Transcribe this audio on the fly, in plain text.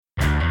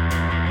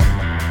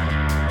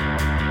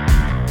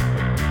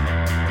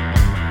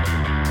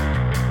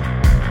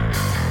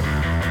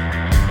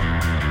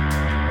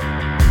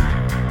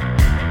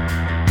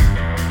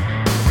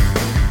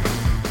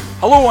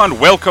Hello and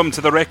welcome to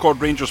the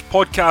Record Rangers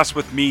podcast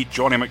with me,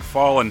 Johnny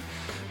McFarlane.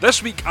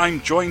 This week I'm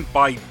joined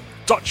by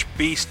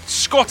Dutch-based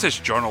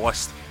Scottish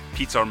journalist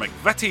Peter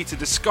McVitie to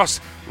discuss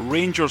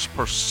Rangers'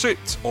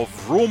 pursuit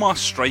of Roma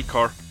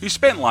striker who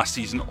spent last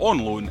season on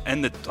loan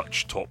in the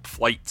Dutch top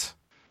flight.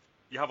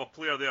 You have a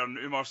player there in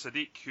Umar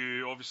Sadiq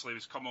who obviously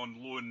was come on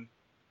loan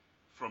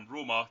from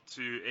Roma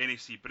to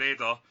NAC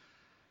Breda.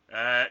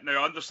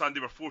 Now I understand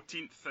they were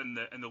 14th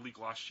in the league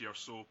last year,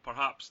 so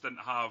perhaps didn't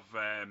have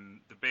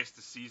the best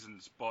of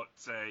seasons, but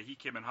he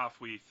came in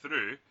halfway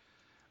through.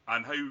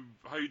 And how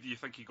do you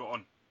think he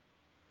got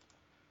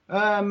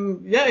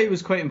on? He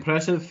was quite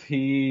impressive.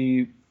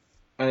 He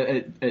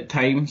at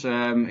times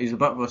he's a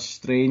bit of a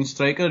strange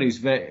striker. He's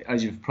very,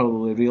 as you've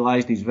probably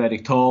realised, he's very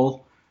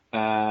tall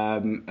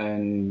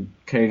and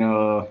kind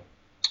of.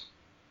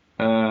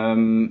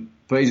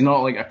 But he's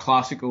not like a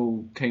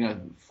classical kind of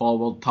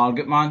forward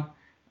target man.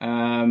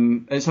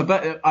 It's a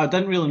bit. I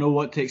didn't really know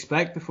what to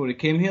expect before he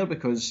came here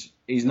because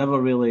he's never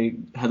really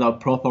had a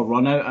proper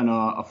run out in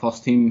a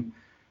first team,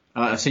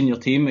 a senior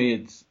team. He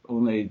had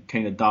only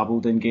kind of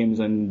dabbled in games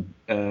in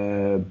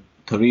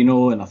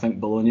Torino and I think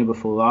Bologna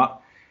before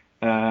that,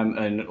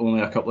 and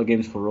only a couple of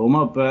games for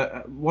Roma.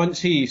 But once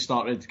he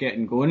started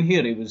getting going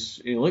here,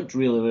 he looked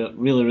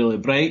really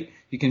bright.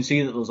 You can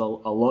see that there's a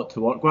lot to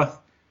work with.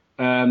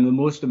 The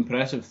most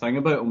impressive thing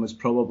about him was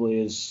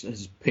probably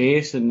his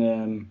pace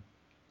and.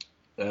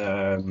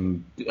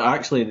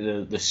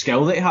 Actually, the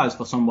skill that he has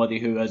for somebody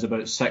who is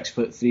about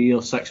 6'3" or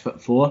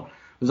 6'4"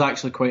 was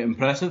actually quite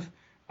impressive.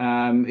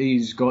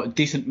 He's got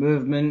decent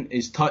movement.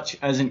 His touch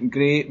isn't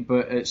great,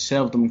 but it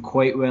served him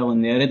quite well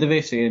in the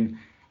Eredivisie, and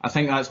I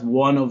think that's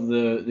one of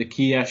the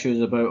key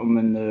issues about him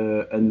in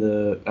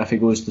the if he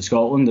goes to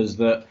Scotland is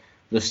that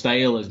the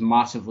style is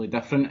massively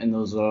different, and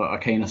there's a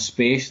kind of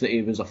space that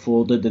he was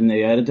afforded in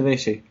the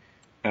Eredivisie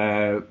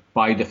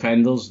by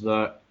defenders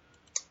that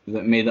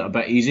made it a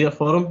bit easier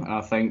for him. I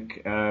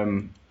think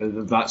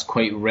that's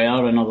quite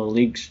rare in other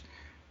leagues,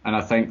 and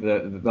I think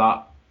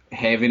that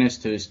heaviness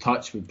to his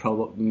touch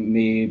would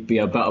may be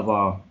a bit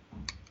of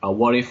a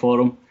worry for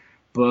him.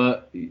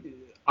 But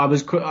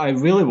I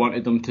really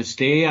wanted him to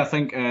stay. I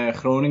think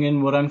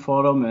Groningen were in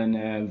for him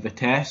and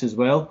Vitesse as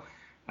well.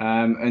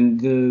 And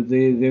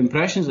the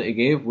impressions that he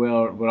gave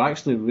were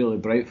actually really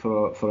bright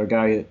for a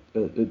guy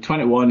at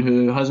 21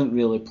 who hasn't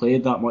really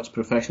played that much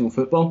professional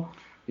football.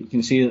 You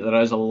can see that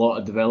there is a lot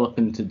of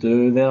developing to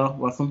do there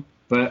with him.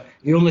 But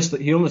he only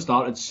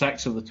started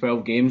 6 of the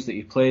 12 games that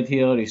he played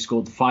here. He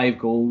scored 5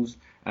 goals.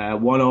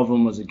 One of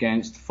them was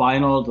against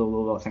Feyenoord,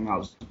 although I think that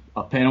was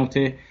a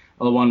penalty. The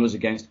other one was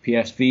against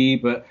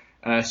PSV. But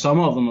some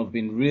of them have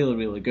been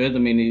really good. I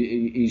mean,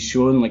 he's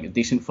shown like a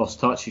decent first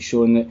touch. He's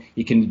shown that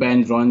he can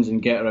bend runs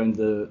and get around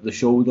the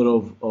shoulder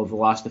of the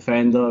last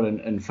defender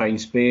and find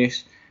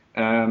space.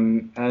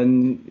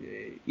 And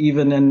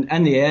even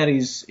in the air,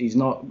 he's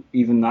not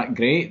even that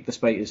great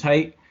despite his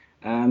height.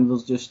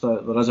 There's just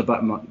there is a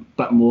bit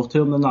more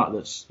to him than that.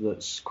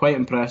 That's quite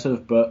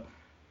impressive, but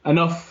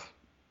enough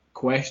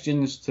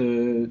questions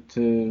to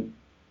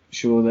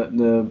show that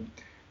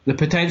the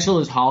potential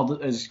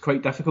is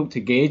quite difficult to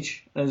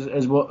gauge.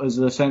 Is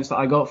the sense that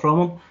I got from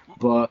him.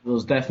 But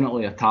there's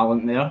definitely a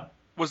talent there.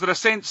 Was there a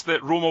sense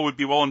that Roma would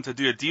be willing to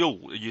do a deal?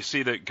 You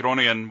say that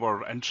Groningen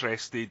were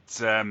interested.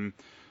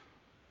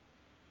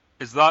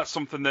 Is that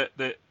something that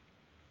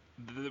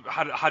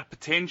had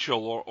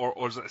potential,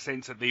 or is it a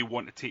sense that they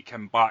want to take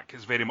him back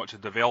as very much a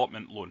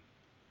development loan?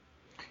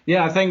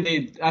 Yeah, I think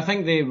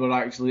they were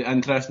actually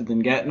interested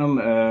in getting him.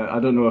 I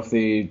don't know if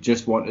they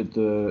just wanted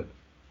to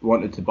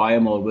buy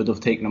him or would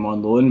have taken him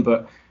on loan,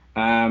 but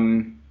I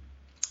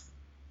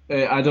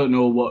don't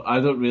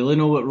really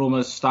know what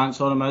Roma's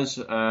stance on him is.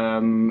 I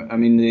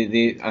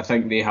mean, I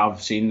think they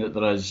have seen that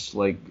there is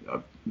like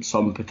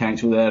some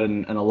potential there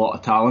and a lot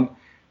of talent.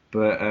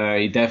 But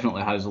he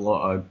definitely has a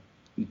lot of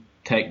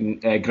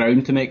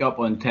ground to make up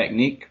on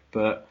technique.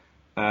 But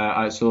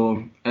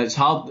so it's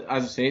hard,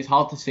 as I say, it's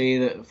hard to say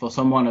that for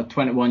someone of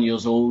 21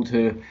 years old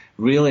who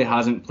really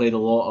hasn't played a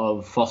lot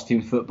of first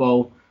team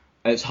football,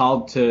 it's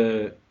hard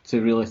to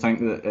really think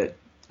that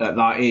at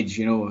that age,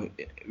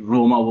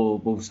 Roma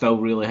will still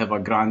really have a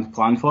grand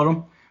plan for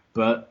him.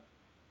 But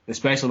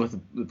especially with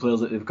the players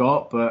that they've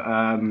got. But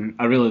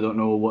I really don't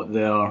know what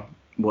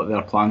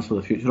their plans for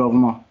the future of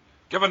them are.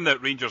 Given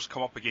that Rangers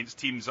come up against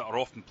teams that are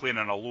often playing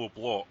in a low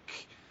block,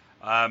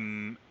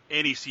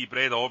 NAC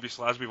Breda,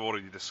 obviously, as we've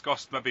already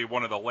discussed, maybe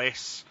one of the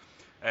less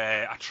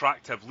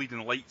attractive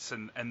leading lights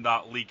in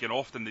that league, and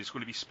often there's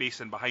going to be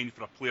space in behind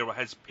for a player with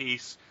his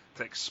pace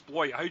to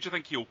exploit. How do you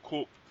think he'll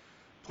cope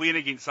playing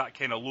against that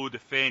kind of low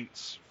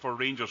defence for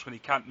Rangers when he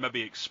can't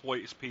maybe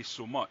exploit his pace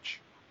so much?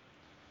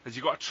 Has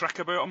he got a trick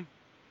about him?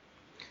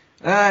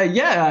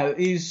 Yeah,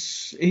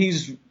 he's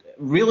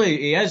really,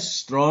 he is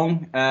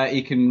strong.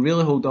 He can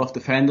really hold off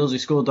defenders. He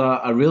scored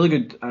a really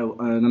good,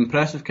 an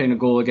impressive kind of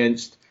goal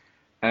against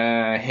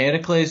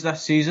Heracles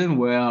this season,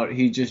 where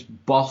he just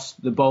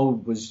burst. The ball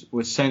was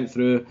sent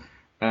through,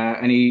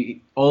 and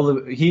he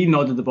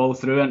nodded the ball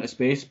through into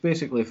space,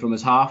 basically from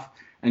his half,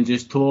 and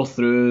just tore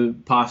through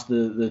past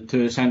the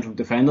two central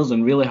defenders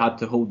and really had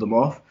to hold them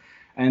off.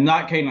 And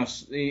that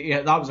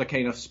was a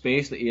kind of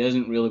space that he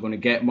isn't really going to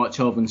get much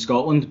of in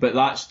Scotland. But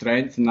that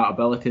strength and that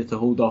ability to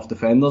hold off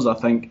defenders, I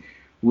think,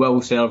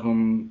 will serve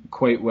him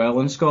quite well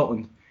in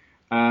Scotland.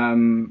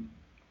 But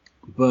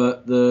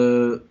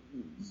the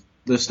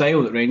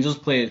style that Rangers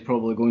play is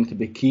probably going to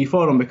be key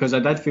for him, because I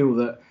did feel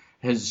that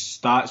his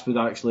stats would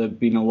actually have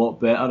been a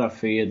lot better if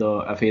he had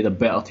a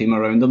better team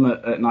around him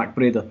at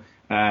Knockbreda.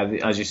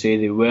 As you say,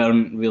 they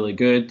weren't really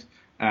good.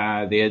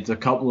 They had a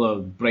couple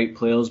of bright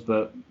players,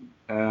 but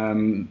I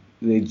think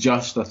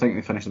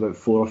they finished about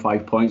 4 or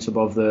 5 points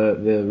above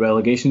the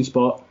relegation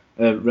spot,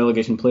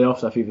 relegation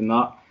playoffs, if even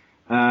that.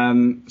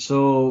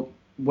 So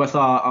with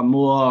a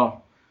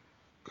more,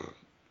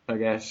 I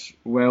guess,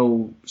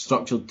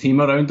 well-structured team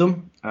around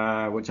him,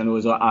 which I know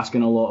is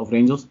asking a lot of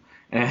Rangers,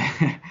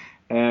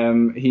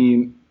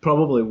 he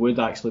probably would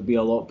actually be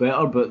a lot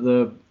better. But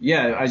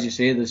as you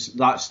say,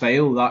 that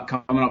style, that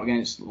coming up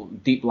against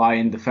deep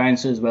lying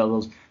defences, where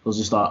there's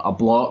just a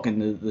block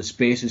and the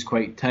space is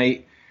quite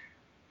tight.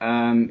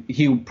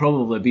 He'll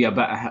probably be a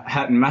bit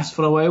hit and miss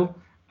for a while.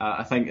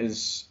 I think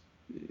he's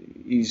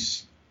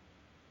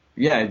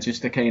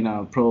just a kind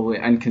of probably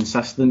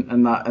inconsistent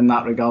in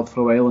that regard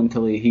for a while,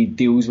 until he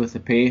deals with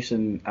the pace,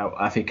 and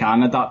if he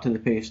can adapt to the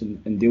pace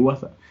and deal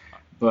with it.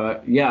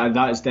 But yeah,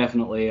 that is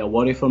definitely a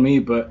worry for me.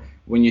 But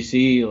when you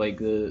see like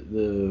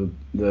the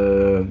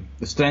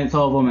strength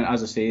of him, and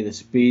as I say, the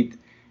speed,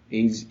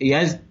 he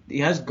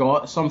has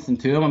got something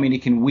to him. I mean, he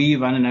can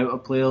weave in and out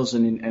of players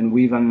and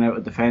weave in and out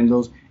of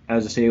defenders.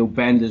 As I say, he'll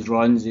bend his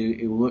runs.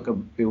 He'll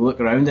look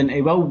around, and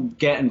he will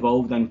get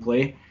involved in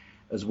play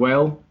as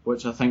well,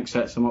 which I think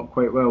sets him up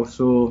quite well.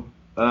 So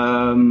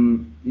I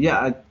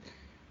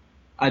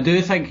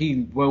do think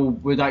he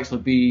would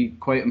actually be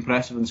quite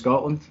impressive in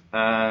Scotland,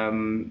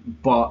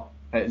 but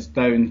it's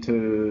down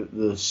to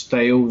the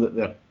style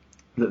that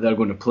they're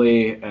going to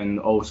play, and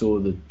also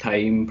the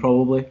time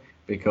probably,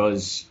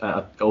 because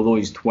although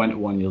he's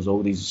 21 years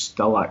old, he's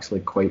still actually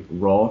quite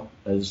raw,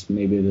 is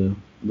maybe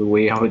the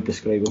way I would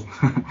describe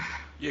him.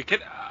 Yeah,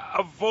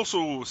 I've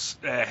also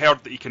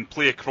heard that he can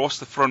play across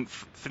the front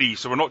three,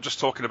 so we're not just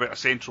talking about a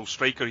central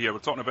striker here. We're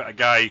talking about a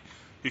guy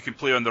who can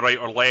play on the right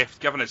or left,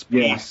 given his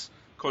pace.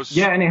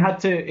 And he had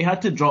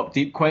to drop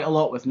deep quite a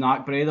lot with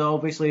Knockbreda.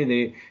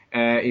 Obviously,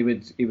 he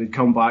would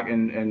come back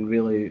and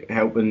really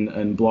help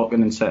in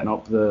blocking and setting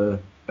up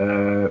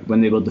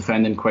when they were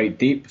defending quite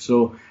deep.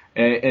 So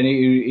and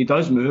he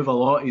does move a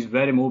lot. He's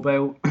very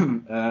mobile.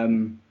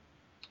 There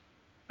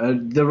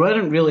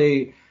weren't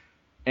really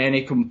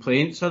any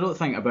complaints, I don't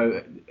think,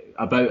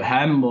 about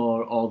him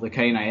or the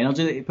kind of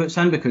energy that he puts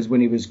in, because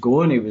when he was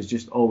going, he was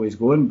just always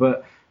going.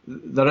 But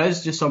there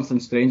is just something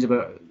strange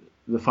about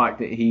the fact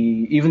that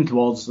he, even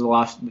towards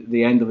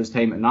the end of his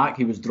time at NAC,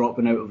 he was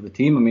dropping out of the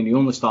team. I mean, he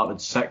only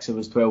started 6 of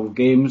his 12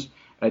 games.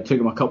 It took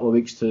him a couple of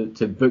weeks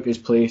to book his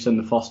place in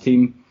the first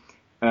team.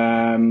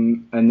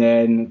 And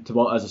then,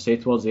 as I say,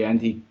 towards the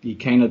end, he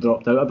kind of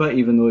dropped out a bit,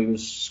 even though he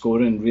was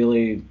scoring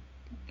really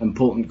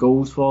important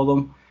goals for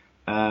them.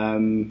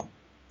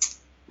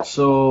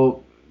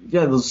 So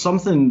yeah, there's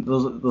something there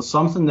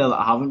that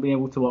I haven't been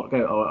able to work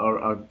out,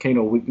 or a kind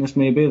of weakness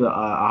maybe that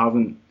I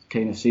haven't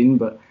kind of seen.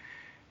 But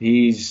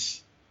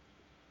he's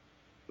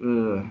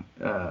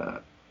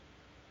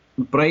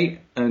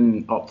bright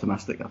and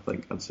optimistic, I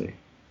think I'd say.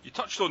 You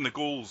touched on the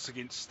goals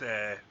against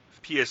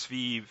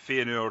PSV,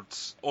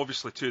 Feyenoord,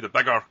 obviously two of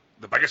the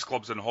biggest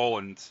clubs in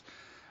Holland.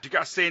 Do you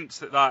get a sense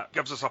that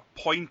gives us a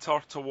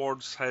pointer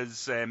towards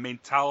his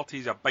mentality?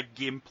 He's a big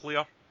game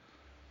player.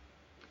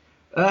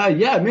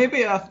 Yeah,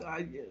 maybe.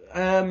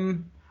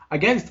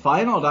 Against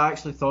Feyenoord, I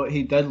actually thought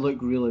he did look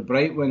really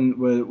bright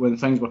when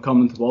things were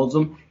coming towards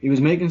him. He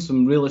was making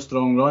some really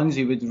strong runs.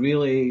 He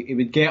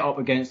would get up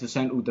against the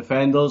central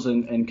defenders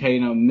and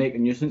kind of make a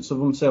nuisance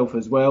of himself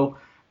as well.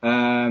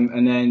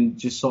 And then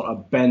just sort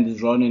of bend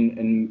his run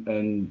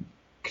and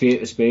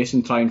create the space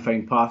and try and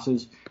find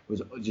passes.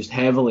 Was just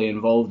heavily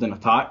involved in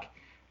attack.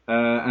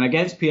 And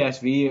against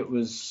PSV, it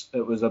was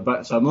a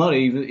bit similar.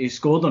 He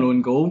scored an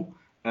own goal,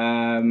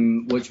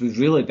 which was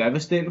really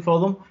devastating for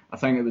them. I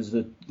think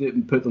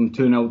it put them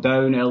 2-0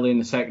 down early in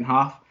the second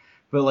half.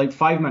 But like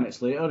 5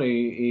 minutes later,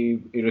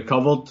 he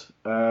recovered,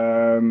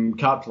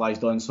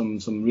 capitalised on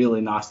some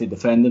really nasty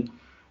defending,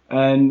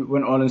 and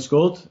went on and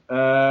scored.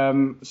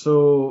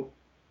 So,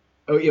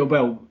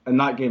 well, in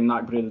that game,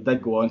 Knockbreda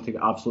did go on to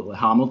get absolutely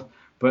hammered,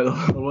 but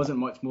there wasn't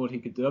much more he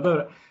could do about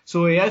it.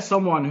 So he is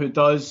someone who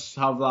does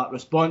have that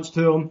response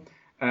to him.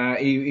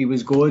 He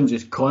was going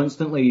just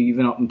constantly,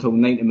 even up until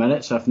 90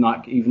 minutes,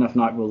 even if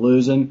NAC were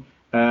losing.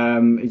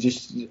 He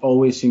just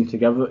always seemed to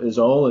give it his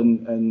all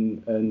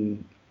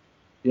and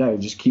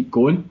just keep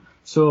going.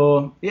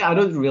 So, yeah, I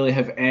don't really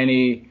have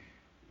any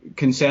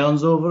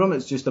concerns over him.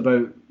 It's just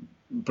about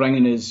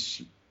bringing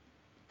his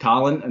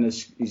talent and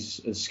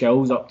his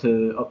skills up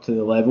to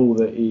the level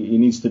that he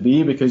needs to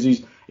be, because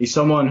he's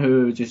someone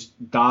who just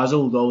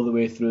dazzled all the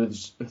way through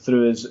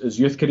his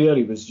youth career.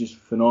 He was just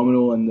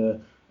phenomenal in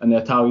the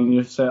Italian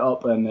youth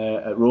setup and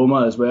at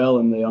Roma as well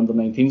in the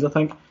under-19s, I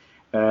think.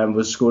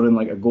 Was scoring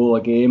like a goal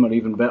a game or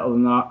even better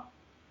than that.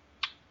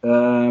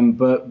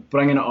 But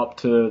bringing it up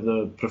to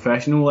the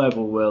professional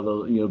level where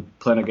they're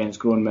playing against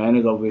grown men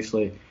has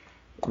obviously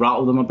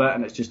rattled him a bit,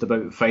 and it's just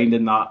about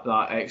finding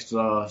that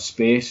extra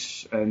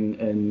space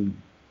and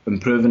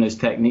improving his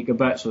technique a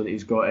bit so that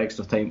he's got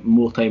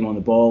more time on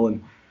the ball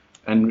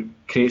and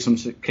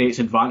creates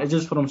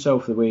advantages for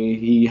himself the way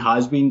he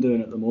has been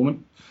doing at the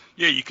moment.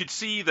 Yeah, you could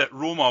see that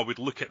Roma would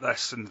look at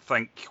this and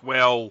think,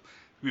 well,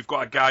 we've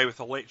got a guy with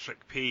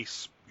electric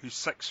pace who's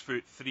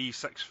 6'3",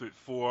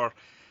 6'4".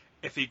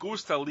 If he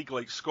goes to a league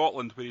like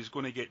Scotland where he's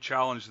going to get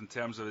challenged in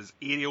terms of his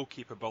aerial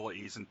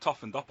capabilities and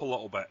toughened up a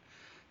little bit,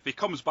 if he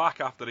comes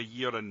back after a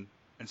year in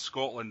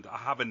Scotland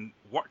having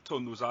worked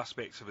on those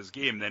aspects of his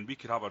game, then we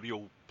could have a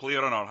real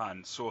player in our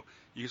hands. So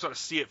you can sort of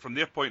see it from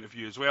their point of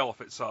view as well,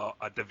 if it's a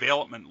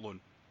development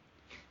loan.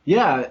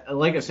 Yeah,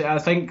 like I said, I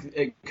think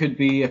it could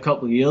be a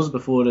couple of years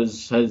before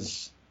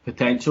his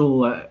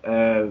potential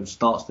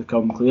starts to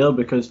come clear,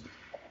 because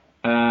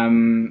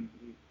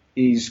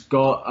he's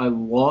got a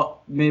lot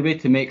maybe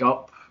to make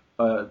up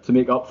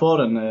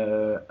for in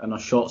a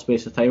short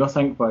space of time. I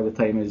think by the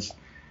time he's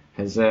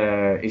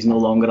no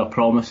longer a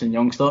promising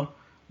youngster,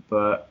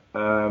 but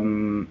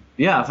I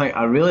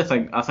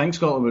think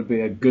Scotland would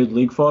be a good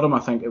league for him. I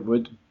think it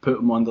would put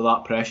him under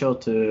that pressure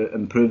to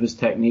improve his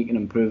technique and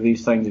improve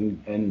these things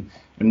and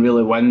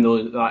really win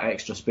that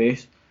extra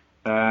space.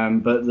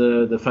 But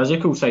the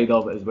physical side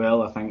of it as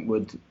well, I think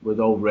would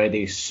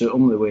already suit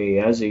him the way he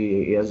is.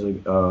 He is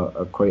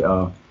quite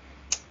a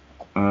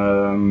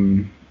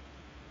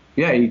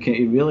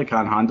he really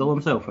can handle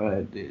himself.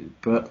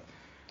 But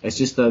it's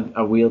just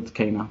a weird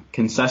kind of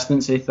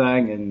consistency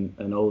thing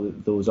and all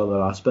those other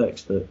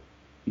aspects that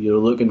you're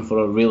looking for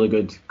a really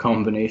good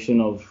combination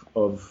of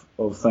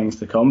things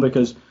to come,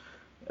 because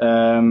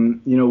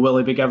will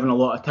he be given a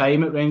lot of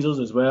time at Rangers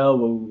as well?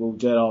 Will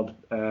Gerrard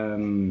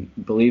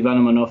believe in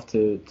him enough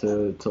to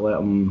let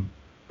him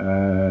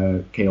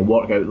kind of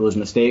work out those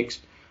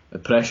mistakes? The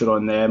pressure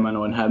on them and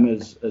on him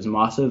is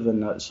massive,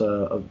 and that's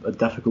a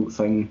difficult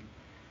thing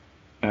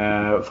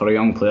for a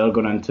young player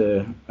going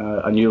into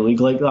a new league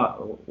like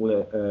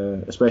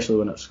that, especially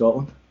when it's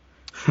Scotland.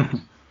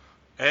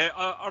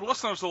 Our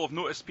listeners will have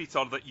noticed,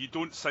 Peter, that you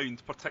don't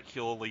sound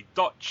particularly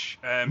Dutch.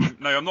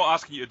 Now, I'm not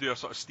asking you to do a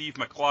sort of Steve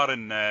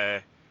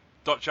McLaren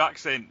Dutch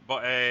accent,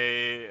 but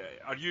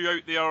are you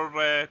out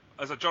there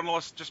as a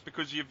journalist just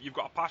because you've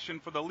got a passion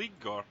for the league,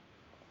 or?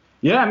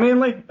 Yeah,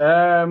 mainly.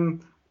 The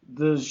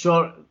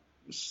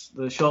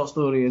short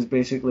story is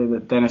basically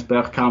that Dennis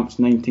Bergkamp's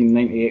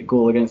 1998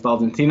 goal against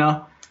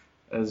Argentina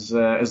is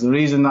the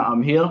reason that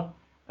I'm here.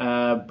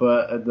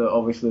 But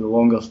obviously the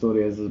longer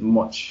story is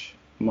much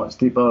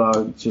deeper.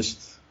 I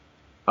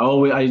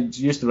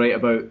used to write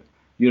about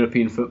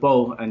European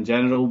football in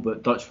general,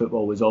 but Dutch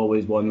football was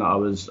always one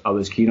that I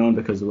was keen on,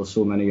 because there were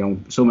so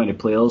many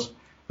players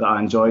that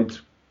I enjoyed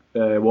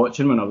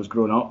watching when I was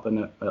growing up, and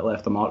it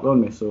left a mark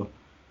on me. So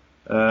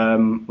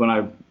when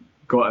I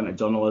got into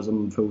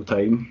journalism full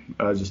time,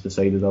 I just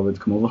decided I would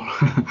come over.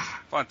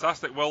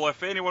 Fantastic. Well,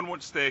 if anyone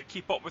wants to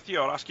keep up with you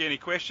or ask you any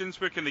questions,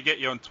 where can they get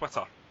you on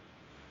Twitter?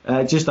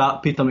 Just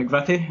at Peter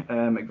McVitie.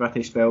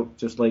 McVitie spelled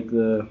just like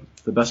the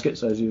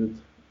biscuits, as you would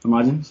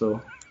imagine.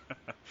 So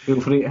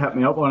feel free to hit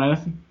me up on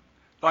anything.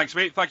 Thanks,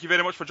 mate. Thank you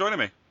very much for joining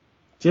me.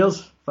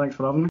 Cheers. Thanks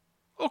for having me.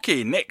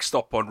 Okay, next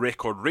up on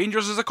Record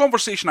Rangers is a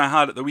conversation I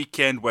had at the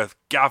weekend with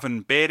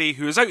Gavin Berry,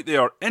 who is out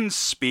there in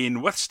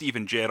Spain with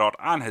Steven Gerrard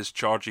and his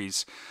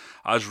charges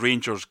as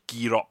Rangers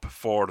gear up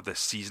for the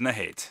season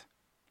ahead.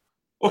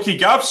 Okay,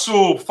 Gav,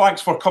 so thanks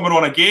for coming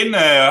on again.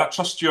 I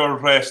trust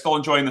you're still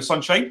enjoying the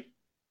sunshine.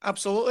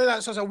 Absolutely,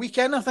 that's us a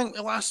weekend. I think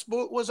the last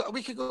spoke was it a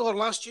week ago or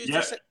last Tuesday, yeah.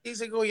 6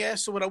 days ago. Yeah,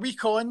 so we're a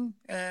week on.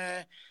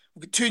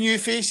 We've got two new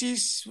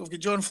faces. We've got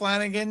John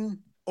Flanagan.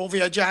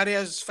 Ovia Jari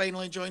has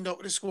finally joined up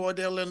with the squad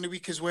earlier in the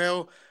week as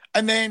well.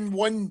 And then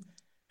one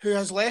who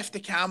has left the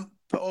camp,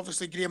 but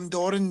obviously Graham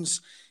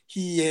Dorrans.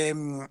 He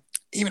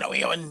went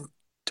away on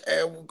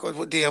God,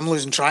 what day? I'm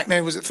losing track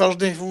now. Was it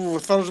Thursday?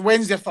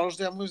 Wednesday or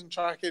Thursday? I'm losing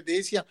track of the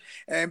days here.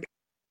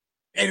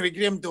 Anyway,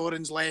 Graham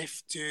Dorrans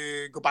left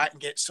to go back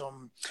and get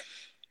some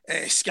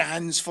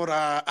scans for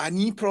a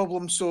knee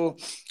problem. So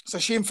it's a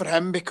shame for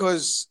him,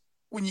 because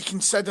when you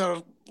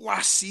consider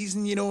last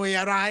season, he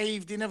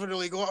arrived, he never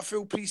really got a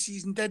full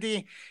pre-season, did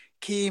he?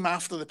 Came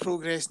after the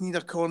Progress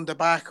Niederkorn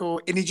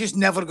debacle, and he just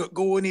never got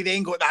going. He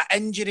then got that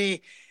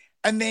injury,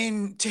 and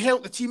then to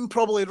help the team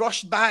probably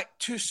rushed back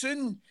too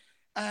soon,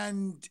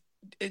 and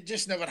it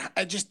just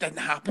didn't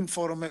happen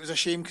for him. It was a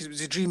shame, because it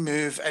was a dream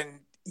move,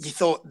 and you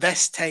thought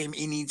this time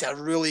he needs a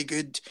really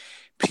good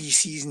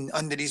pre-season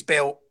under his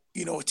belt,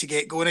 to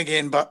get going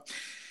again, but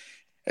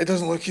it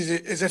doesn't look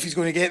as if he's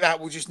going to get that.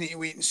 We'll just need to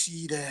wait and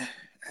see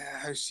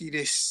how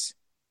serious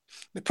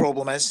the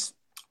problem is.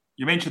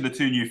 You mentioned the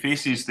two new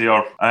faces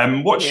there.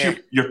 What's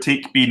your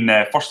take been,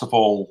 first of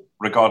all,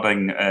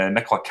 regarding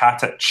Nikola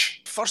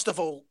Katic? First of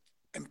all,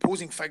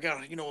 imposing figure.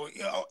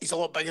 He's a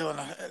lot bigger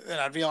than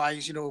I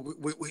realised.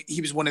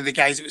 He was one of the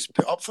guys that was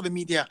put up for the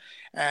media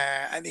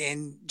at the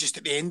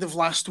end of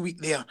last week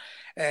there.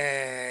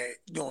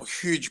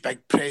 Huge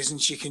big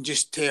presence. You can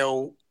just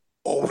tell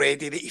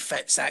already that he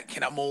fits that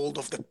kind of mould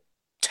of the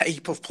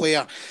type of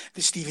player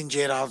that Steven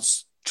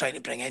Gerrard's trying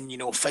to bring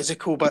in,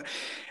 physical. But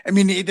I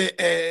mean, he had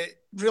a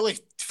really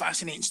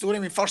fascinating story. I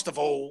mean, first of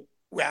all,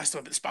 we asked him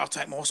about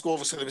Spartak Moscow.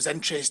 Obviously, there was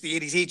interest there.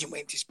 His agent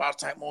went to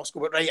Spartak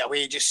Moscow, but right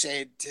away just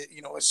said,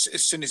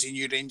 as soon as he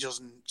knew Rangers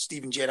and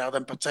Steven Gerrard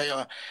in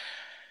particular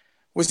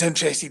was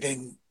interested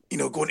in,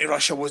 going to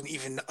Russia wasn't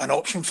even an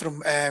option for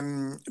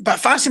him. But a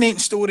fascinating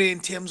story in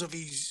terms of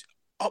his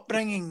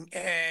upbringing.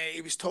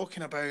 He was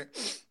talking about,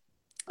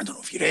 I don't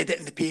know if you read it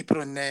in the paper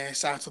on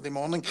Saturday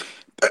morning,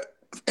 but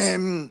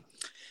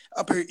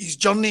about his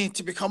journey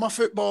to become a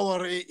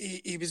footballer.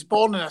 He was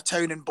born in a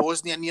town in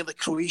Bosnia near the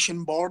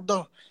Croatian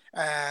border.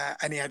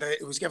 And he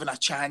was given a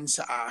chance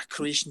at a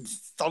Croatian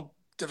third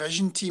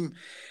division team,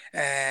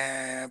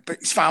 but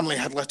his family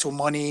had little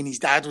money and his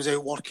dad was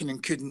out working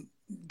and couldn't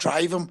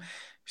drive him,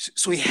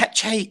 so he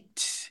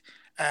hitchhiked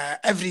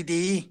every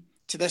day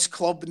to this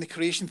club in the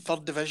Croatian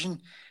third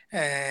division.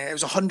 It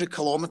was 100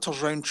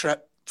 kilometres round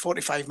trip,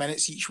 45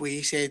 minutes each way,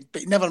 he said,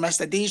 but he never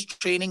missed a day's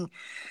training.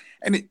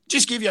 And it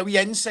just gave you a wee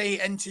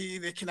insight into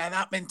the kind of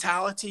that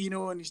mentality,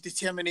 and his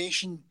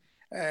determination,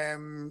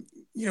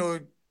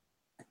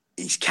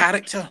 his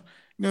character.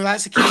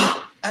 That's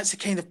the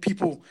kind of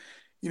people,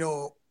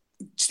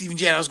 Steven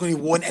Gerrard's going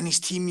to want in his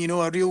team,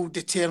 a real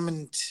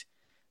determined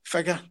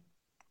figure.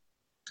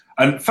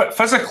 And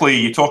physically,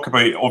 you talk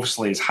about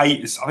obviously his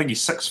height. I think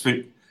he's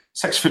 6'4".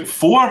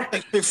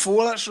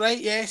 6'4", that's right.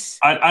 Yes.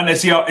 And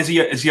is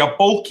he a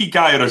bulky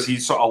guy, or is he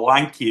sort of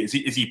lanky? Is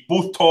he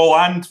both tall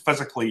and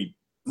physically?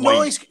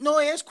 No, he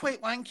is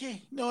quite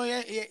lanky. No, he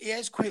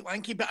is quite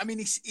lanky. But I mean,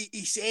 he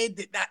said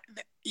that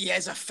he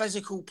is a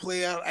physical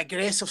player,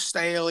 aggressive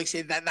style. He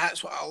said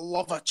that's what I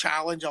love, a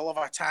challenge. I love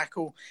a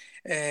tackle.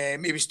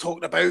 He was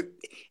talking about.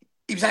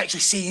 He was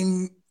actually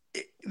saying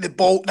the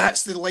bulk.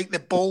 That's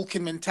the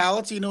Balkan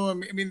mentality. I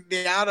mean,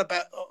 they are a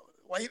bit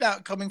like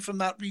that, coming from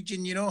that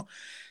region.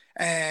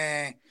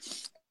 And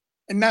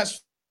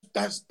that's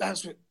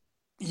what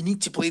you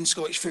need to play in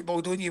Scottish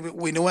football, don't you?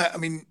 We know it. I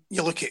mean,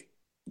 you look at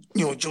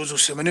Jozo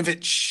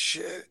Simonovic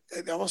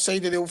at the other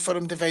side of the Old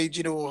Firm divide.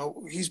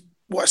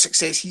 What a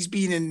success he's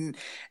been, and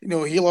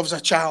he loves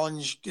a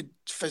challenge, good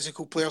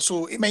physical player.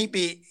 So he might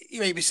be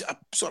a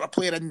sort of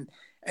player in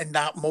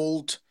that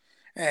mould.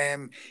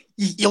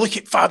 You look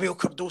at Fabio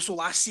Cardoso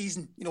last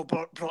season.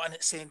 Brought in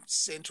at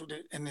central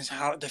in his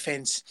heart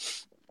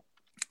defence.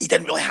 He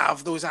didn't really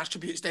have those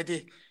attributes, did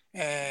he?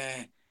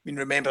 I mean,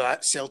 remember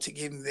that Celtic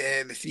game,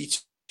 the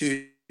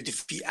 3-2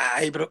 defeat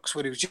at Ibrox,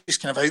 where he was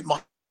just kind of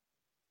out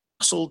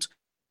muscled,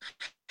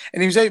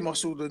 and he was out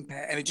muscled, and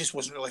it just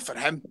wasn't really for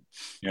him.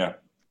 Yeah,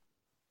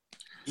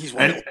 he's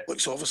one that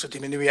looks obviously to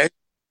me the way out.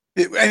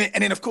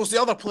 And then of course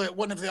the other player,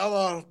 one of the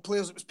other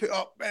players that was put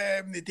up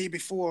the day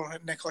before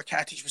Nikola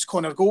Katic was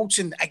Connor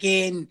Goldson.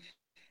 Again,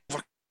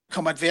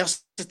 overcome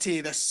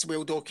adversity, this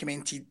well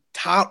documented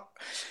heart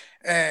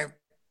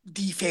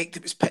defect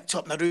that was picked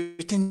up in a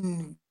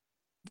routine,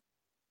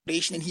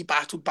 and he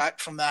battled back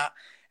from that.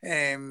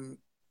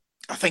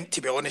 I think,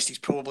 to be honest, he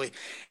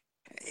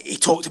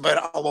talked about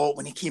it a lot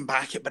when he came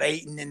back at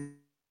Brighton,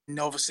 and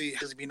obviously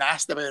has been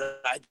asked about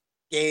it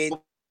again.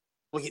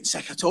 We're getting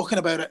sick of talking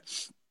about it.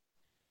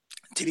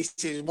 Terry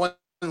says one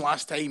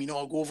last time,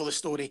 I'll go over the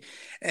story.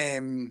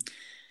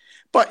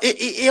 But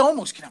he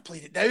almost kind of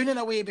played it down in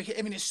a way, because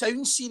I mean, it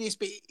sounds serious,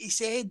 but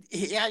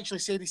he actually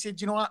said,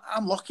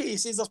 I'm lucky. He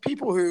says there's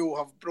people who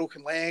have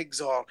broken legs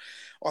or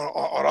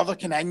other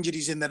kind of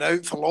injuries and they're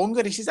out for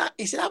longer. He said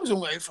I was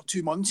only out for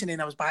 2 months and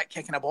then I was back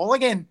kicking a ball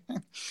again.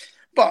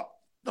 But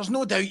there's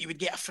no doubt you would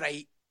get a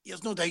fright.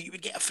 There's no doubt you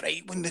would get a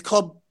fright when the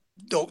club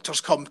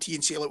doctors come to you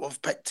and say, look,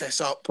 we've picked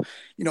this up.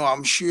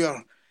 I'm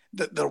sure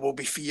that there will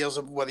be fears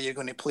of whether you're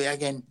going to play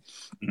again.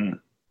 Mm-hmm.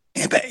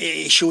 But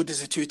he showed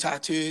us the two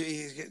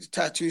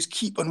tattoos,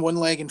 keep on one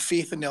leg and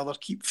faith on the other,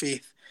 keep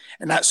faith.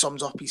 And that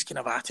sums up his kind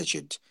of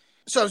attitude.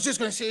 So I was just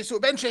going to say, so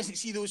it'll be interesting to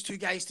see those two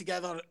guys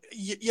together.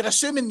 You're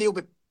assuming they'll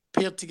be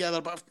paired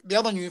together, but the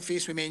other new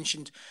face we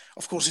mentioned,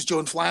 of course, is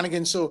John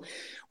Flanagan. So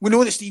we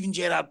know that Steven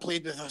Gerrard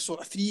played with a sort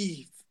of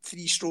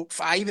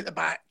 3-5 at the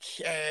back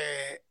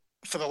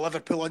for the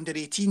Liverpool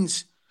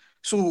under-18s.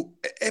 So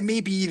it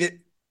may be that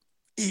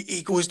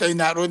he goes down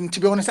that road. And to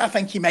be honest, I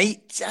think he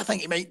might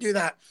do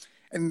that.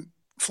 And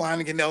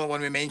Flanagan, the other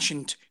one we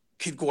mentioned,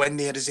 could go in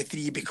there as a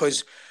 3,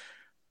 because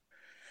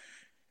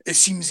it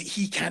seems that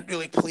he can't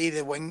really play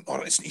the wing,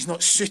 or he's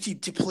not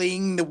suited to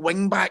playing the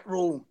wing-back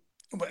role.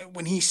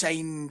 When he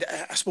signed,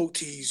 I spoke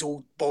to his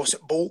old boss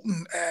at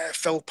Bolton,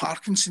 Phil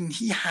Parkinson.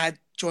 He had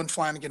John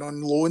Flanagan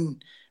on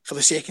loan for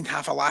the second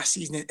half of last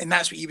season, and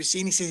that's what he was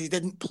saying. He says he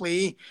didn't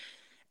play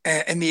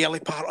in the early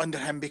part under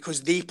him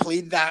because they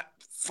played that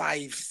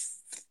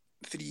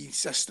 5-3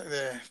 system,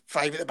 the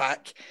 5 at the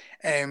back.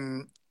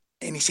 And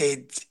he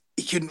said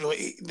he couldn't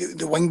really,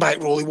 the wing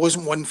back role, he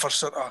wasn't one for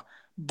sort of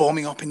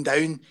bombing up and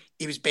down.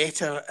 He was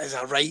better as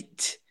a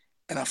right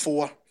and a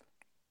four.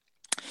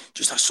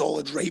 Just a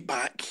solid right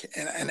back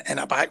and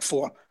a back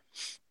four.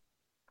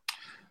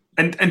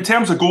 In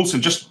terms of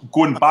Goldson, just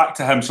going back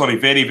to him, sorry,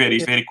 very, very,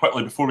 very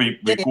quickly before we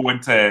go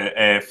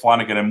into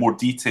Flanagan in more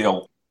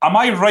detail. Am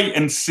I right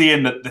in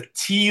saying that the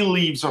tea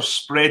leaves are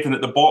spreading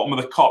at the bottom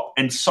of the cup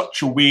in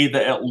such a way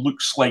that it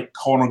looks like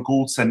Connor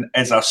Goldson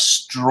is a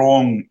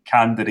strong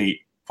candidate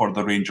for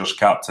the Rangers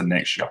captain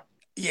next year?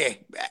 Yeah.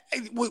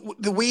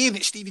 The way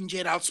that Steven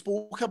Gerrard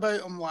spoke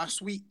about him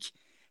last week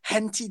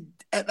hinted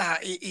at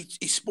that.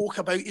 He spoke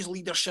about his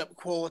leadership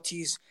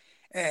qualities.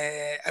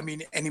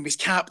 And he was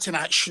captain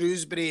at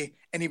Shrewsbury,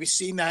 and he was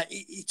saying that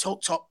he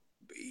talked up,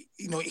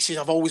 he says,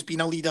 I've always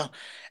been a leader.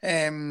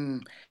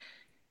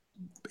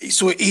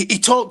 So he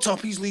talked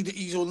up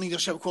his own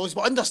leadership qualities,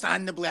 but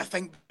understandably, I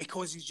think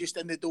because he's just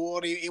in the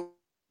door, he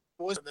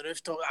was on the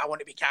rooftop, I want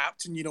to be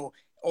captain.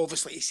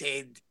 Obviously he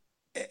said,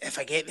 if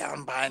I get the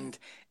armband,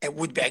 it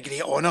would be a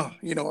great honour.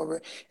 It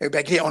would be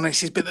a great honour. He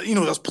says, but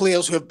there's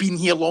players who have been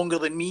here longer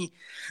than me,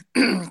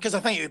 because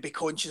I think he would be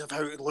conscious of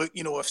how it would look.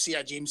 If say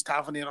a James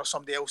Tavernier or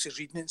somebody else is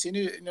reading it and saying,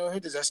 who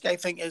does this guy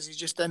think is? He's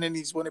just in and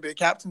he's going to be the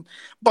captain.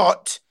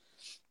 But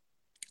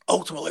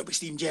ultimately, it was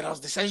Steven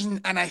Gerrard's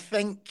decision, and I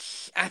think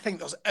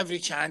there's every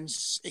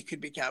chance he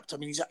could be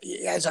captain. He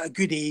is at a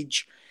good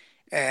age,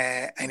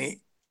 and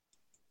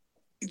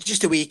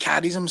just the way he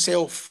carries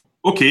himself.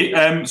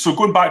 Okay, so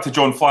going back to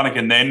John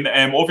Flanagan then,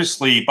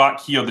 obviously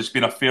back here there's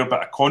been a fair bit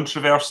of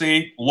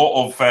controversy, a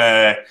lot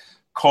of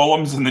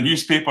columns in the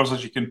newspapers,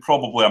 as you can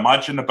probably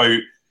imagine, about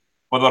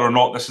whether or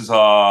not this is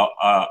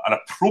an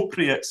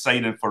appropriate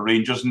signing for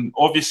Rangers. And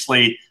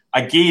obviously,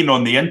 again,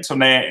 on the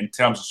internet, in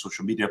terms of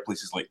social media,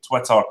 places like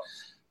Twitter,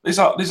 there's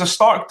a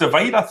stark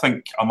divide, I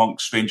think,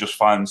 amongst Rangers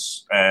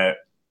fans.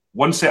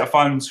 One set of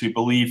fans who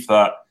believe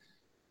that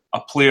a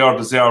player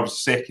deserves a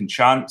second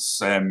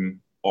chance,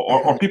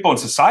 or people in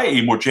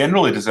society more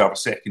generally deserve a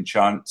second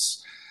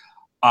chance,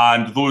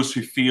 and those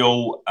who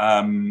feel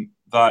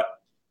that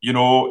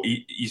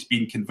he's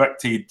been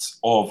convicted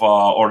of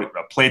or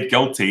pled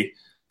guilty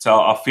to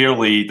a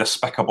fairly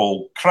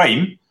despicable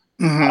crime,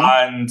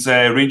 and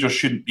Rangers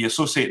shouldn't be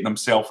associating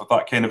themselves with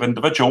that kind of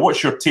individual.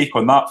 What's your take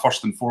on that,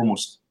 first and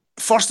foremost?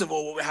 First of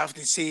all, what we have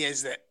to say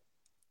is that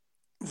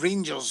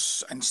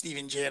Rangers and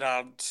Steven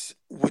Gerrard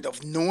would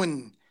have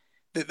known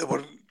that they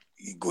were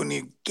going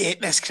to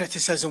get this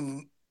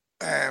criticism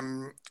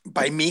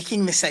by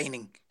making the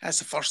signing. That's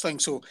the first thing.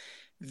 So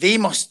they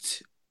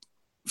must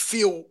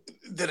feel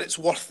that it's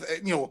worth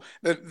it,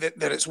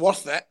 that it's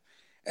worth it.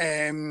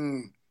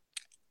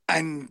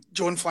 And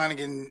John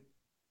Flanagan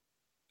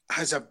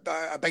has a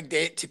big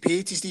debt to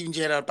pay to Steven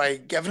Gerrard by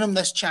giving him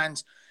this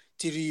chance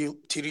to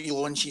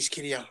relaunch his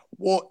career.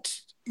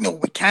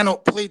 We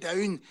cannot play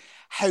down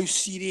how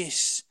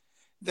serious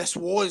this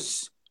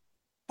was,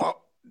 but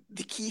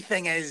the key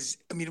thing is,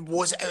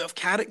 was it out of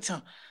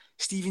character?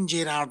 Steven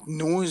Gerrard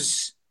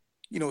knows,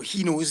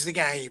 he knows the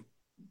guy.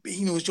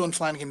 He knows John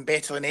Flanagan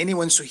better than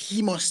anyone, so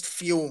he must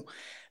feel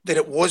that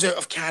it was out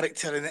of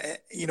character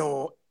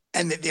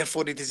and that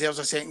therefore he deserves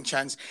a second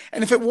chance.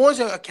 And if it was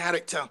out of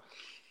character,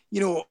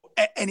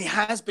 and he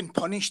has been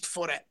punished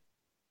for it,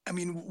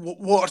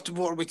 what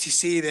are we to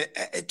say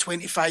that at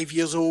 25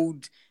 years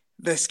old,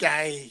 this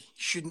guy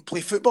shouldn't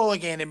play football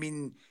again?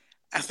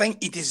 I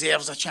think he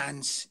deserves a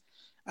chance.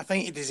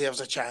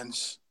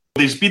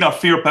 There's been a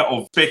fair bit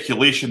of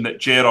speculation that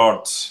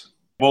Gerrard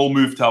will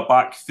move to a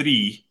back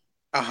three,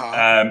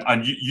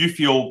 and you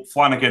feel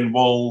Flanagan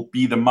will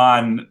be the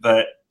man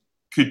that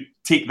could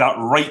take that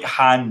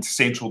right-hand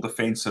central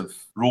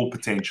defensive role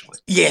potentially.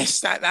 Yes,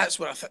 that's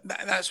what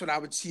that's what I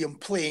would see him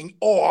playing.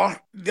 Or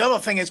the other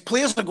thing is,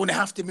 players are going to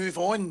have to move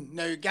on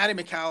now. Gary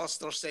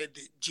McAllister said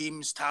that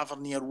James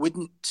Tavernier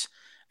wouldn't.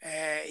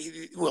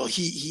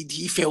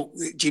 He felt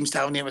that James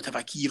Tavernier would have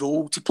a key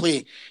role to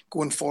play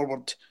going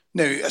forward.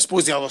 Now, I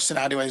suppose the other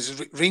scenario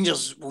is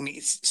Rangers will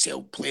need to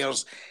sell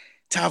players.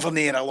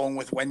 Tavernier, along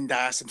with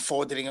Windass and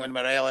Foderingham and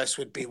Morelos,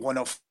 would be one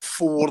of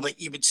four that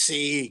you would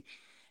say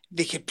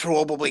they could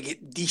probably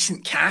get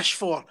decent cash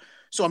for.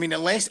 So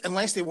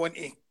unless they want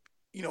to,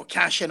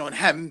 cash in on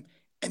him,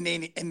 and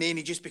then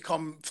he just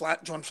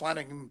John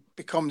Flanagan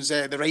becomes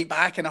the right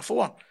back in a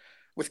four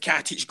with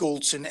Katic,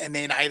 Goldson, and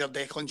then either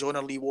Declan John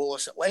or Lee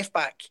Wallace at left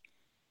back.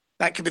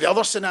 That could be the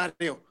other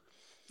scenario.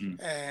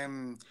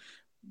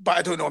 But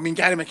I don't know.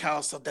 Gary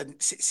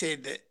McAllister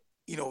said that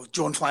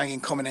John Flanagan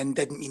coming in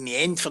didn't mean the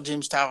end for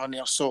James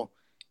Tavernier, so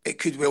it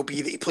could well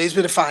be that he plays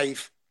with a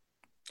five.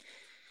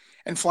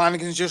 And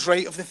Flanagan's just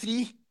right of the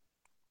three.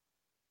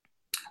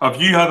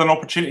 Have you had an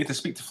opportunity to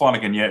speak to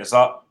Flanagan yet? Is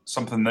that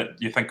something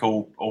that you think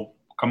will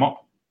come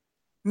up?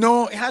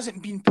 No, it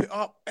hasn't been put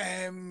up.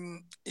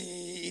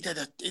 He did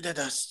a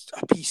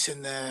piece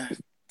in the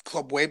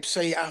club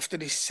website after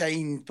he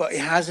signed, but it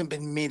hasn't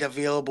been made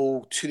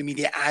available to the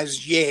media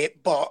as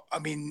yet. But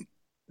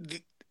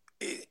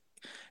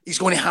he's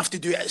going to have to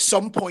do it at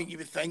some point, you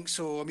would think.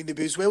 So they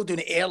be as well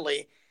doing it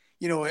early,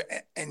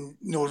 and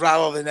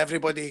rather than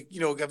everybody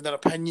giving their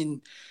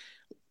opinion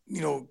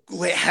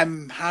let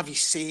him have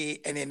his say,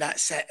 and then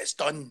that's it. It's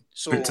done.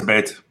 So Put it to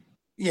bed.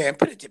 Yeah,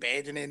 put it to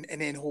bed, and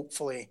then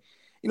hopefully,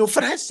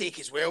 for his sake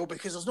as well,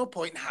 because there's no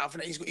point in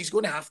having it. He's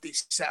going to have to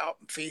sit up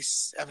and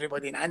face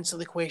everybody and answer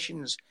the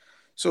questions.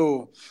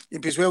 So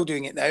he'd be as well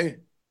doing it now.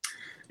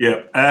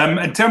 Yeah.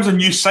 In terms of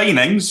new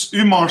signings,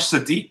 Umar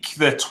Sadiq,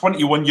 the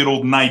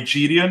 21-year-old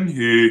Nigerian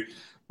who,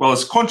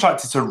 is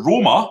contracted to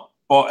Roma,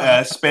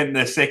 but spent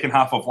the second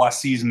half of last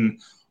season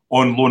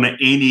on loan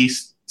at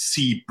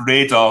NAC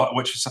Breda,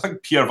 which is, I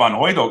think, Pierre Van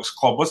Hooydonk's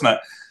club, wasn't it?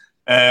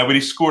 Where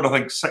he scored, I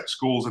think, 6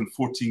 goals in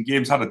 14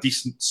 games, had a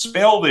decent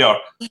spell there.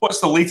 What's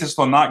the latest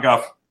on that,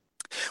 Gav?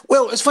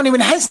 Well, it's funny,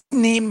 when his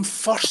name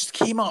first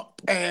came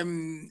up,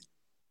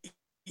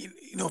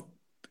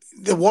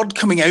 the word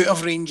coming out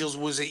of Rangers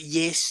was that,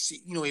 yes,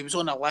 he was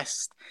on a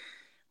list,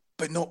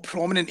 but not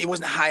prominent. He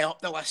wasn't high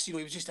up the list. He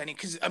was just in it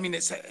because,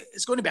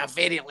 it's going to be a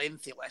very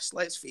lengthy list,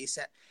 let's face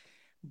it.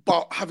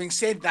 But having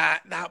said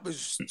that, that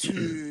was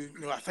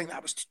I think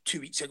that was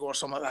 2 weeks ago or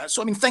something like that.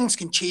 So, things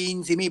can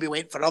change. They maybe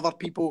went for other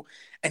people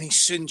and he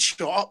soon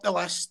shot up the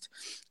list.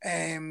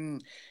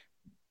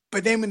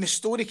 But then when the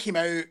story came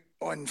out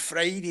on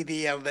Friday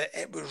there that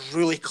it was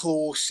really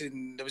close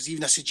and there was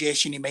even a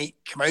suggestion he might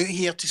come out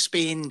here to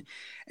Spain,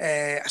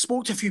 I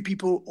spoke to a few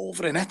people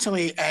over in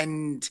Italy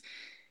and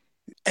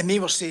they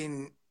were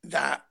saying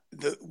that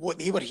what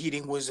they were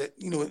hearing was that,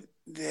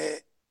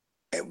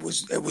 it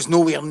was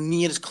nowhere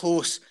near as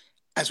close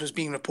as was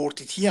being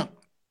reported here,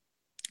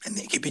 and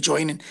they could be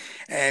joining.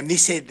 They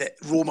said that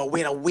Roma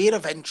were aware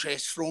of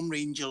interest from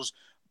Rangers,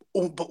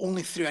 but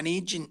only through an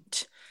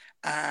agent,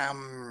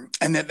 and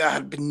that there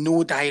had been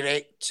no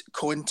direct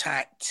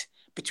contact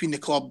between the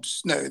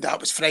clubs. Now, that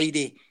was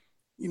Friday.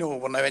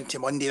 We're now into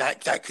Monday.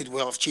 That could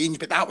well have changed,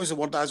 but that was the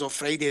word as of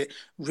Friday. That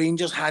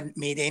Rangers hadn't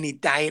made any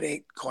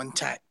direct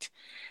contact.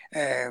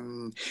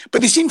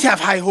 But they seem to have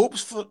high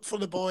hopes for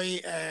the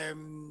boy.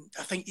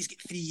 I think he's got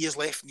 3 years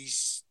left in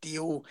his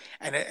deal,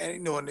 and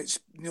it's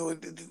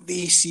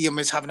they see him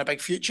as having a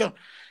big future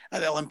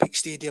at the Olympic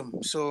Stadium.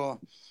 So,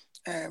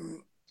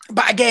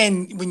 but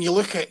again, when you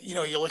look at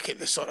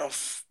the sort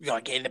of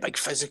again the big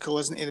physical,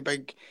 isn't he?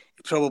 It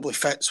probably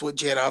fits what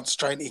Gerrard's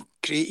trying to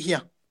create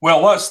here.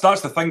 Well, that's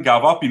the thing,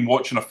 Gav. I've been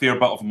watching a fair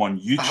bit of him on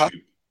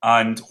YouTube.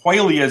 And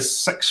while he is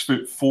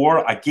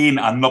 6'4", again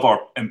another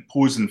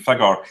imposing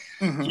figure,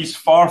 he's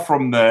far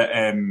from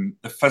the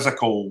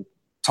physical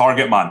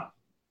target man.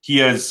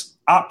 He is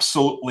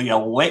absolutely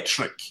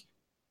electric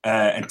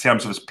in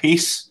terms of his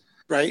pace.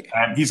 Right.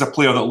 He's a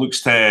player that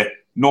looks to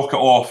knock it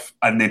off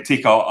and then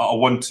take a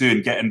 1-2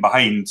 and get in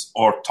behind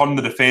or turn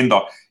the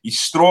defender. He's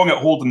strong at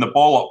holding the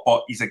ball up,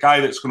 but he's a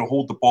guy that's going to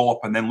hold the ball up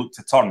and then look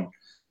to turn.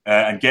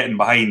 And getting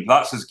behind,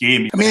 that's his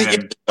game.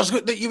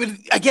 You would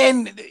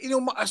again,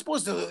 I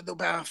suppose there'll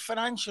be a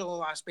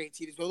financial aspect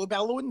here as well.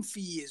 There'll be a loan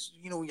fee,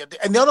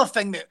 and the other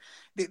thing that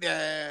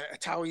the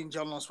Italian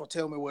journalists were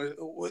telling me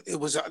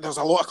was there's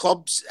a lot of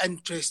clubs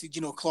interested.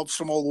 Clubs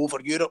from all over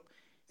Europe.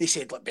 They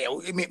said like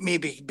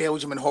maybe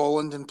Belgium and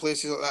Holland and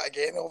places like that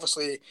again.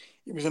 Obviously,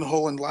 he was in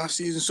Holland last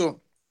season,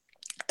 so.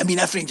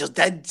 If Rangers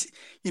did,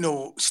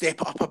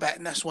 step up a bit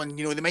in this one,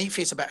 they might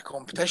face a bit of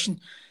competition.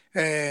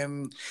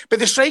 But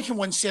the striking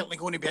one's certainly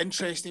going to be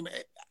interesting.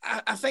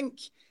 I think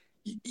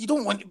you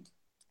don't want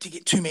to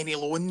get too many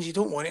loans. You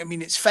don't want it.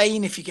 It's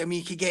fine if you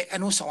could get. I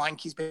know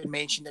Solanke's been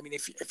mentioned.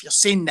 If you're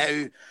saying now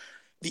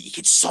that you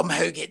could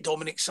somehow get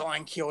Dominic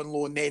Solanke on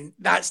loan, then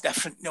that's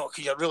different. No,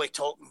 because you're really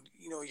talking.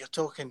 You're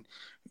talking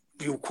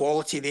real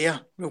quality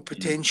there, real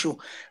potential.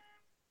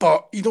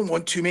 But you don't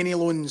want too many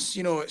loans.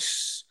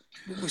 It's.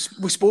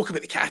 We spoke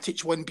about the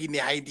Katic one being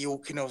the ideal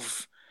kind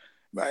of.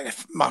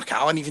 Mark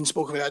Allen even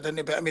spoke about that, didn't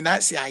he? But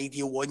that's the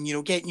ideal one,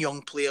 getting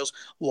young players,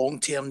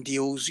 long-term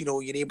deals,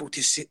 you're able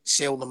to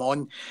sell them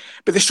on.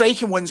 But the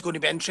striking one's going to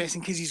be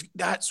interesting because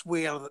that's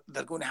where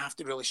they're going to have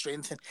to really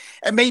strengthen.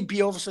 It might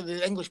be, obviously,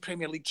 the English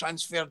Premier League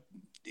transfer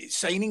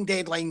signing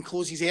deadline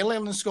closes earlier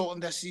in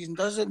Scotland this season,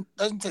 doesn't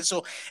it?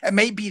 So it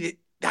might be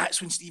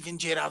that's when Steven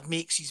Gerrard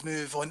makes his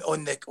move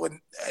on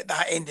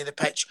that end of the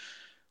pitch.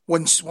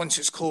 Once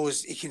it's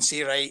closed, he can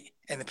say, right,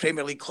 and the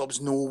Premier League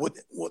clubs know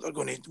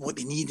what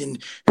they need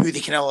and who they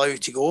can allow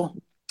to go.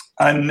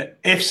 And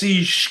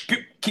FC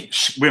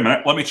wait a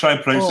minute, let me try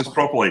and pronounce this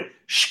properly.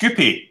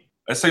 Scoopy.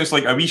 It sounds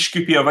like a wee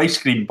scoopy of ice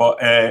cream, but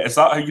is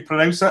that how you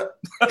pronounce it?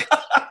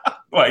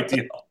 No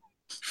idea.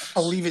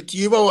 I'll leave it to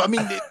you. Well,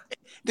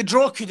 the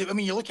draw could have.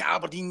 You look at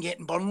Aberdeen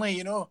getting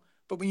Burnley,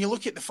 but when you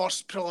look at the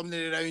first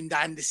preliminary round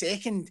and the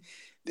second.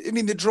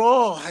 The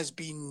draw has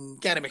been.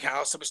 Gary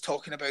McAllister was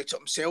talking about it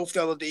himself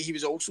the other day. He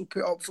was also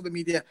put up for the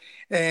media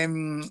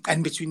in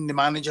between the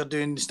manager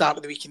doing the start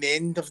of the week and the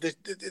end of the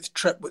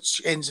trip,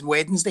 which ends on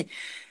Wednesday.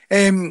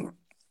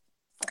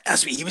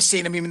 That's what he was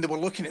saying. When they were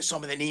looking at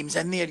some of the names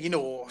in there,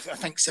 I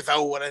think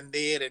Seville were in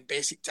there and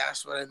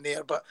Besiktas were in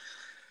there. But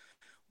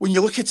when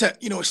you look at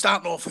it,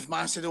 starting off with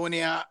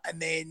Macedonia and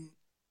then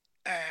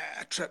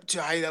a trip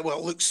to either, it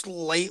looks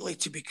likely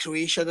to be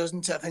Croatia,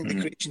 doesn't it? I think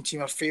the Croatian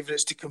team are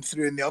favourites to come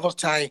through in the other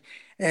tie.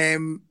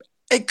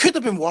 It could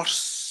have been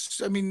worse.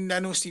 I mean, I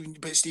know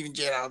Steven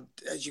Gerrard,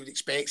 as you would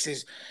expect,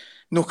 says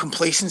no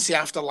complacency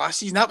after last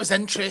season. That was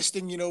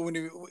interesting, when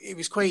he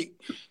was quite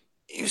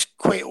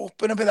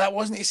open about that,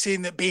 wasn't he?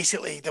 Saying that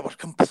basically they were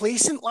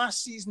complacent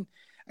last season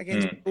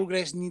against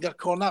Progress in either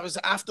corner. That was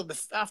after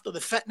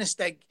the fitness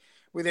dig.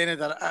 We then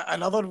had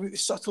another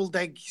subtle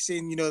dig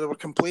saying, they were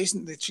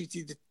complacent. They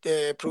treated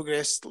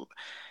Progress,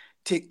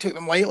 took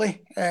them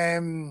lightly.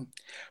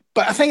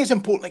 But I think it's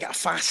important to get a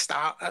fast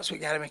start. That's what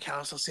Gary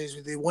McAllister says.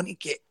 They want to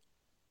get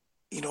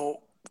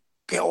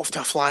off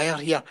to a flyer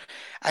here,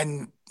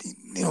 and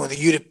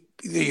the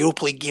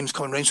Europa League games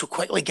coming around so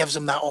quickly gives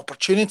them that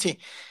opportunity.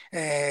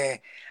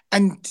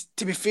 And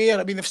to be fair,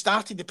 I mean, they've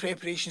started the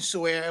preparation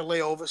so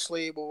early.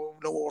 Obviously, we'll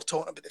know what we're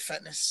talking about, the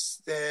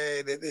fitness,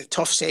 the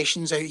tough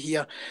sessions out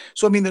here.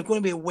 So I mean, they're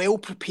going to be well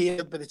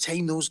prepared by the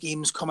time those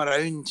games come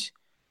around.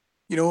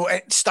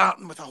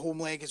 Starting with a home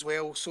leg as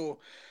well. So,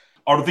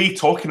 are they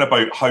talking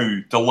about how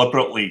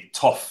deliberately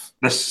tough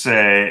this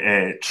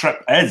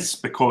trip is?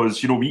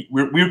 Because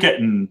we're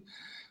getting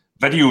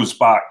videos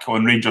back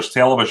on Rangers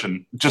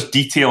television just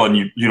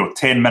detailing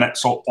 10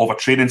 minutes of a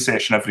training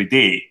session every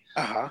day,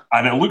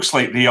 and it looks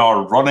like they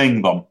are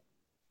running them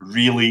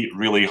really,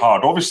 really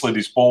hard. Obviously,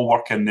 there's ball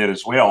work in there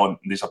as well, and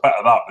there's a bit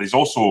of that. But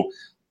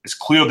it's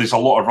clear there's a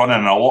lot of running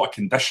and a lot of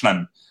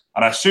conditioning,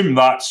 and I assume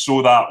that's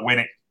so that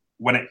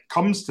when it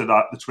comes to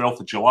that, the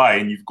 12th of July,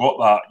 and you've got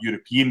that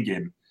European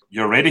game,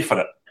 you're ready for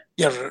it.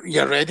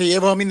 You're ready. Yeah,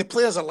 well, I mean, the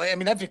players are like, I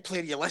mean, every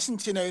player you listen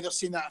to now, they're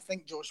saying that. I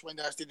think Josh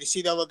Windass, did they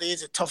say the other day,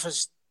 is the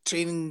toughest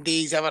training day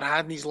he's ever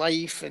had in his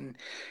life? And,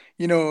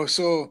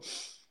 so,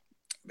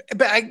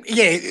 but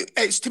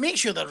it's to make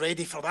sure they're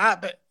ready for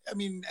that. But, I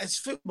mean, as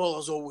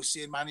footballers always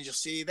say, and managers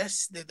say,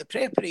 the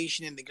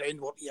preparation and the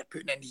groundwork you're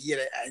putting in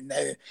here and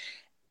now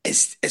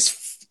is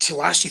to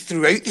last you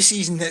throughout the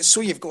season.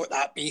 So you've got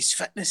that base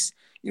fitness.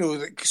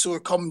 So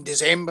come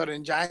December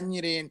and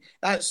January, and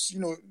that's,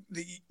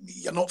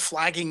 you're not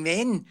flagging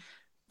then.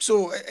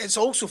 So it's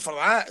also for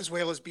that, as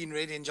well as being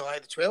ready in July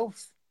the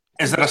 12th.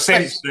 Is there a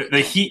sense that the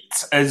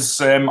heat is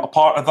a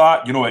part of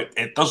that?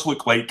 It does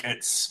look like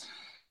it's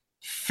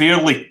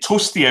fairly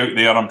toasty out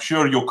there. I'm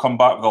sure you'll come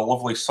back with a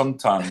lovely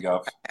suntan,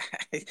 Gav.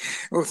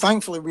 Well,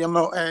 thankfully, we are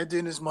not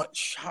doing as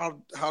much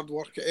hard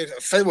work.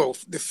 Well,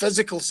 the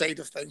physical side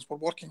of things, we're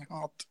working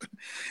hard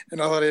in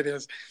other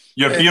areas.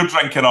 Your beer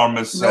drinking arm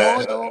is...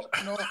 No.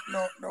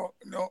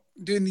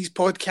 Doing these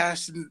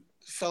podcasts and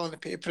filling the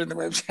paper and the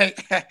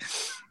website.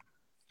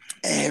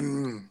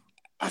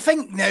 I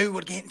think now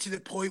we're getting to the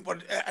point where,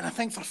 and I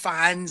think for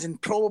fans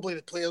and probably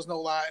the players and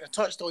all that, and I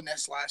touched on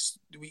this last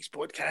week's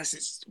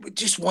podcast, we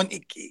just want to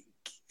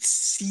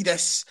see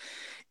this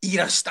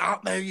era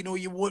start now.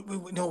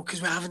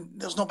 Because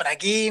there's not been a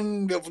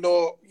game. We've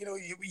not,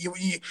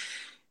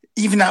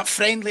 even that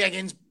friendly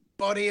against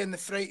Bury on the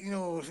Friday,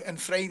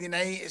 and Friday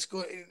night, it's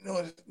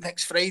going,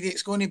 next Friday,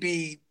 it's going to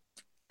be,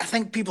 I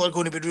think people are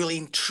going to be really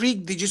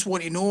intrigued. They just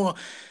want to know,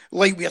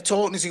 like we are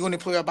talking, is he going to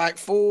play a back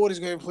four? Is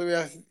he going to play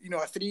a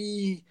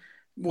three?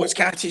 What's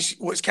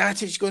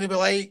Katic going to be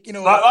like?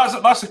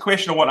 That's the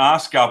question I want to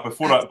ask, Gav,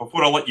 before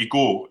I let you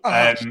go.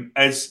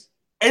 Is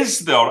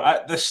there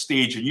at this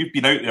stage, and you've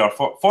been out there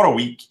for a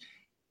week,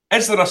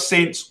 is there a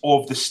sense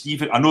of the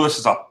Steven? I know this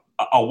is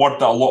a word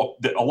that a lot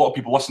of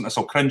people listen to this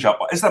will cringe at,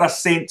 but is there a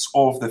sense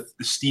of the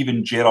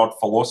Steven Gerrard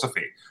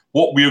philosophy?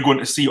 What we're going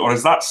to see, or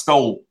is that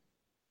still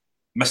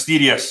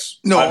mysterious?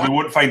 No, we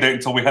won't find out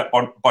until we hit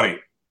Bury.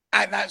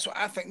 That's what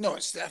I think. No, I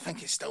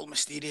think it's still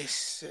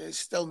mysterious. It's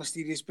still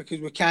mysterious because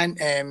we can't.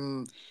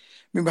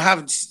 We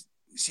haven't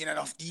seen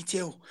enough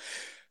detail.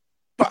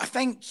 But I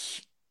think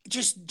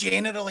just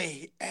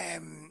generally,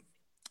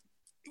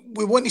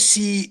 we want to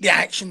see the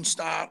action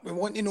start. We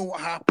want to know what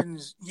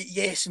happens.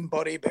 Yes, in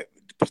Bury, but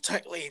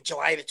particularly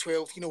July the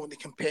 12th. When the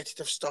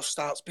competitive stuff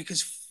starts.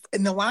 Because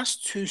in the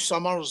last 2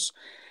 summers,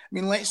 I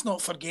mean, let's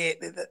not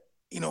forget that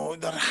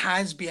there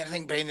has been, I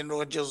think Brendan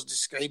Rodgers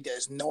described it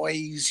as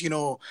noise,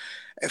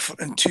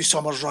 in 2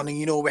 summers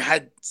running. We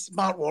had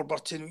Mark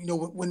Warburton,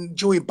 when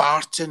Joey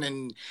Barton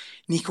and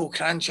Nico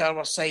Kranjčar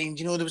were signed,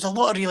 there was a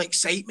lot of real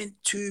excitement,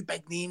 2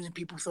 big names, and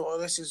people thought,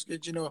 this is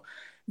good,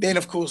 Then,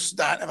 of course,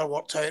 that never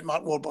worked out.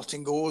 Mark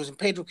Warburton goes, and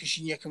Pedro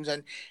Caixinha comes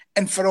in.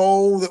 And for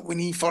all that, when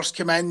he first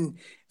came in,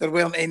 there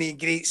weren't any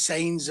great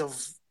signs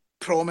of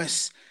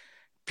promise.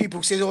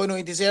 People said, oh, no,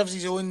 he deserves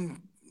his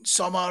own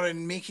summer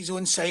and make his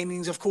own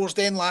signings. Of course,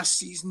 then last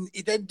season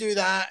he did do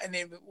that, and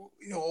then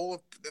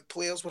all the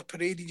players were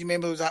paraded. You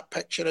remember there was that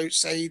picture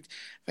outside,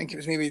 I think it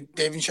was maybe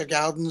Devonshire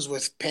Gardens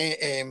with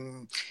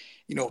Pena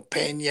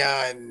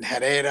and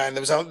Herrera, and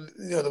there was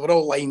they were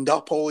all lined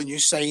up, all the new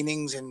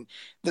signings, and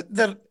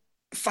their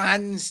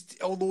fans,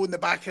 although in the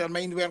back of their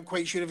mind weren't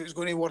quite sure if it was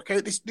going to work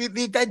out, they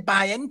did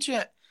buy into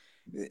it,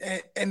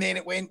 and then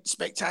it went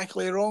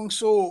spectacularly wrong.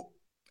 So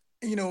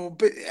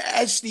but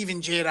as Steven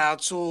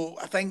Gerrard, so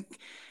I think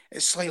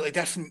it's slightly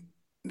different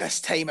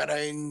this time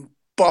around,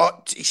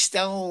 but he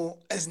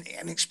still isn't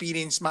an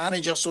experienced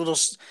manager. So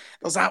there's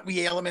that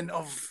wee element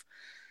of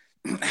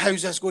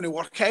how's this going to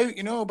work out,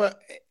 But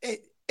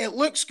it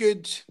looks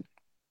good.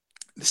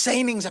 The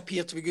signings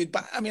appear to be good,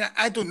 but I mean,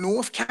 I don't know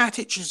if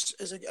Katic is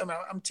I mean,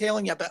 I'm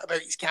telling you a bit about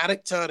his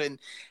character and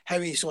how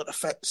he sort of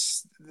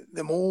fits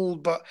the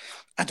mould, but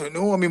I don't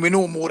know. I mean, we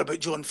know more about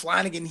John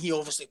Flanagan. He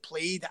obviously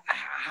played at a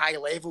high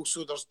level,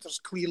 so there's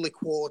clearly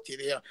quality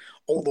there,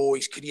 although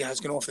his career has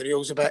gone off the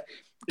rails a bit.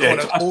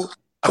 Yeah,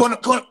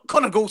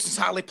 Connor Goldson's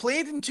hardly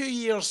played in 2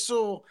 years,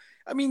 so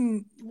I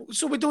mean,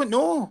 so we don't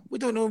know. We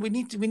don't know. We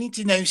need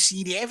to now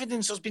see the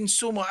evidence. There's been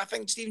so much. I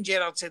think Stephen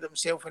Gerrard said it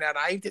himself when he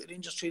arrived at the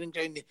Rangers training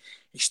ground.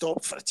 He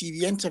stopped for a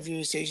TV interview.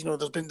 He says,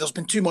 there's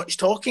been too much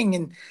talking,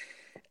 and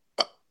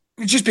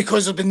just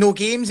because there's been no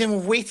games and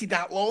we've waited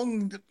that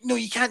long, no,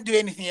 you can't do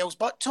anything else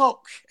but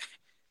talk.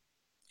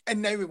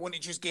 And now we want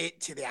to just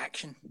get to the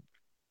action.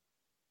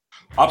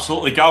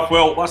 Absolutely, Gav.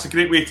 Well, that's a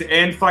great way to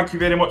end. Thank you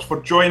very much for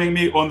joining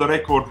me on the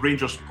Record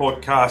Rangers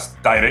podcast,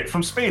 direct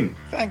from Spain.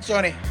 Thanks,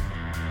 Johnny.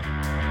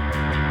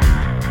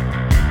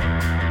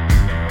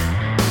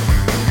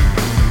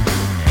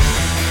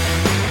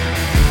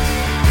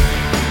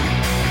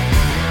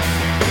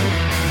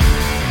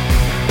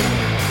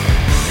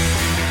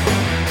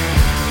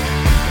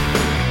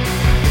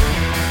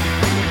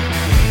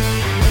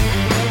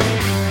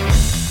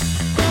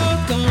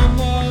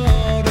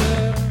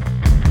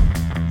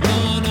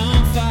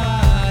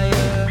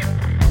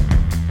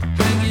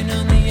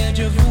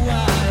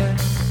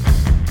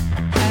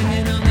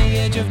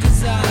 Of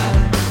desire